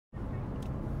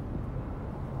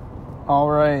All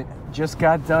right, just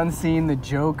got done seeing the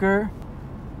Joker,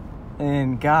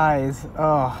 and guys,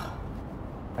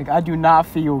 I do not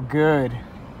feel good.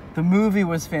 The movie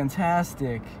was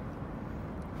fantastic,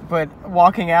 but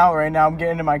walking out right now, I'm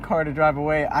getting in my car to drive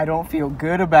away, I don't feel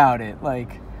good about it.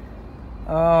 The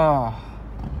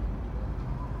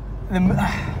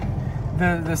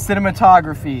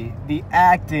cinematography, the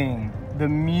acting, the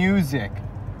music,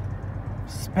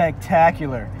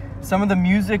 spectacular. Some of the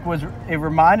music it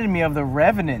reminded me of The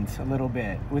Revenant a little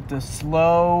bit, with the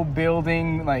slow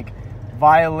building, like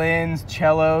violins,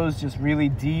 cellos, just really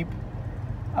deep,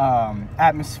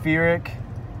 atmospheric.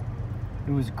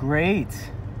 It was great.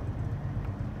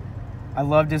 I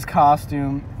loved his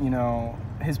costume,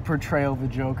 his portrayal of the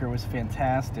Joker was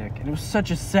fantastic. And it was such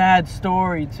a sad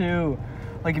story too.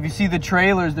 Like if you see the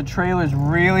trailers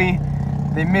really,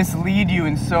 they mislead you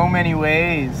in so many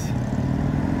ways.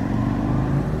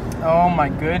 Oh my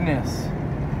goodness.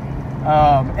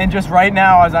 And just right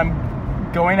now, as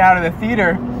I'm going out of the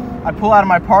theater, I pull out of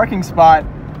my parking spot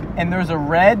and there's a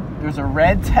red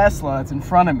Tesla that's in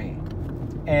front of me.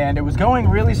 And it was going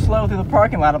really slow through the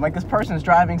parking lot. I'm like, this person's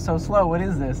driving so slow. What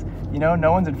is this?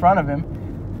 No one's in front of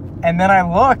him. And then I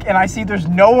look and I see there's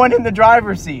no one in the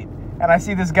driver's seat. And I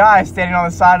see this guy standing on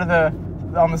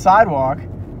the sidewalk.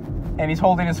 And he's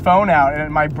holding his phone out,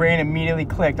 and my brain immediately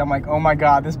clicked. I'm like, oh my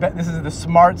God, this is the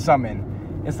smart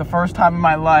summon. It's the first time in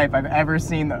my life I've ever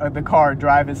seen the car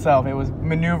drive itself. It was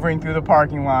maneuvering through the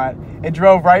parking lot. It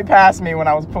drove right past me when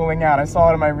I was pulling out. I saw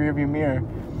it in my rearview mirror.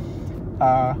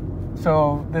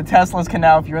 So the Teslas can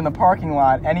now, if you're in the parking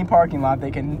lot, any parking lot, they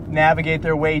can navigate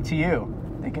their way to you.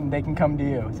 They can come to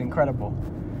you. It's incredible.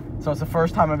 So it's the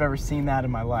first time I've ever seen that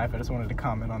in my life. I just wanted to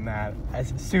comment on that.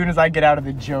 As soon as I get out of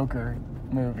the Joker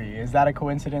movie. Is that a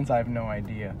coincidence? I have no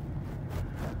idea.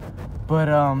 But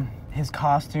his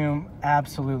costume,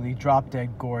 absolutely drop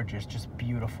dead gorgeous, just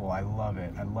beautiful. I love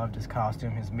it. I loved his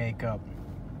costume, his makeup.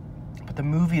 But the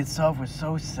movie itself was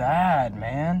so sad,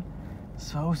 man.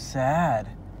 So sad.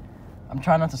 I'm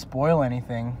trying not to spoil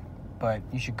anything, but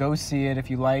you should go see it if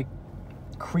you like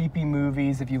creepy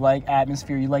movies, if you like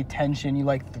atmosphere, you like tension, you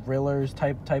like thrillers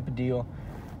type of deal.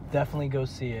 Definitely go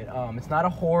see it. It's not a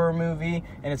horror movie,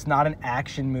 and it's not an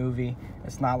action movie.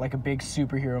 It's not like a big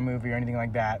superhero movie or anything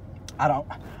like that. I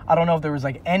don't know if there was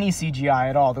like any CGI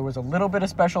at all. There was a little bit of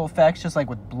special effects, just like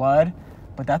with blood,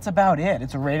 but that's about it.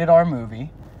 It's a rated R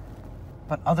movie.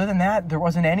 But other than that, there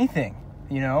wasn't anything.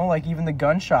 Like even the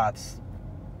gunshots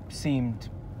seemed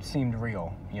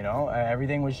real.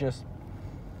 Everything was just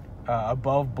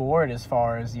above board as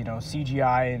far as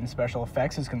CGI and special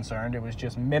effects is concerned. It was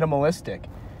just minimalistic.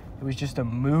 It was just a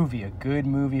movie, a good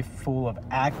movie full of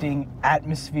acting,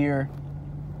 atmosphere,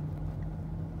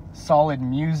 solid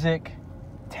music,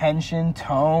 tension,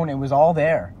 tone. It was all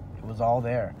there. It was all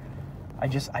there. I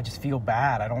just feel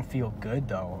bad. I don't feel good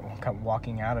though,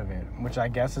 walking out of it, which I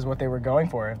guess is what they were going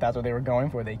for. If that's what they were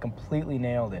going for, they completely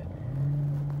nailed it.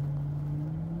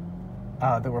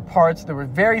 There were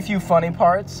very few funny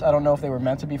parts. I don't know if they were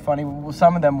meant to be funny.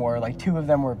 Some of them were, like 2 of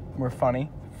them were funny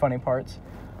parts.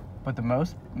 But the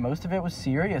most of it was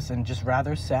serious and just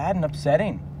rather sad and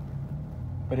upsetting.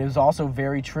 But it was also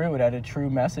very true. It had a true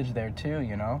message there too,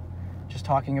 just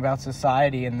talking about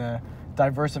society and the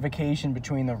diversification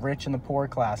between the rich and the poor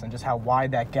class and just how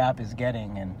wide that gap is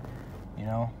getting, and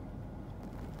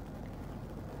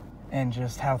and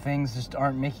just how things just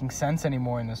aren't making sense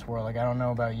anymore in this world. Like, I don't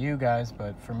know about you guys,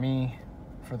 but for me,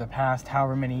 for the past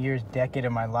however many years, decade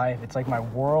of my life, it's like my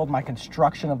world, my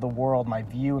construction of the world, my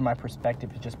view and my perspective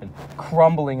has just been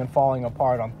crumbling and falling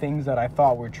apart on things that I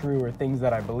thought were true or things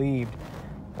that I believed.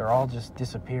 They're all just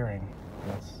disappearing.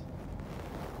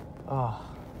 I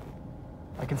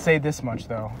can say this much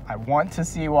though. I want to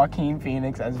see Joaquin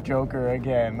Phoenix as Joker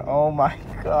again. Oh my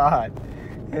God.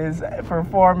 His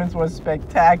performance was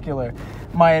spectacular.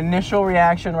 My initial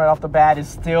reaction right off the bat is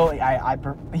still,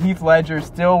 Heath Ledger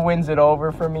still wins it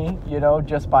over for me,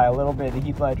 just by a little bit of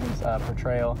Heath Ledger's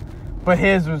portrayal. But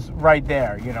his was right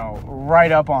there,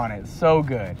 right up on it. So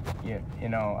good.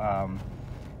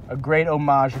 A great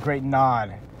homage, a great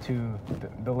nod to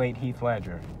the late Heath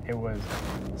Ledger. It was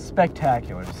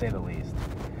spectacular, to say the least.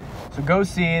 So go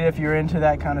see it if you're into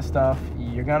that kind of stuff.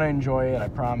 You're going to enjoy it, I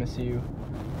promise you.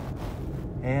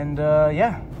 And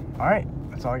yeah, all right,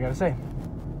 that's all I gotta say.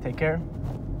 Take care.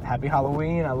 Happy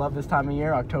Halloween. I love this time of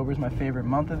year. October is my favorite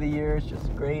month of the year. It's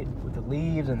just great with the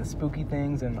leaves and the spooky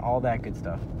things and all that good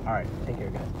stuff. All right, take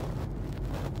care, guys.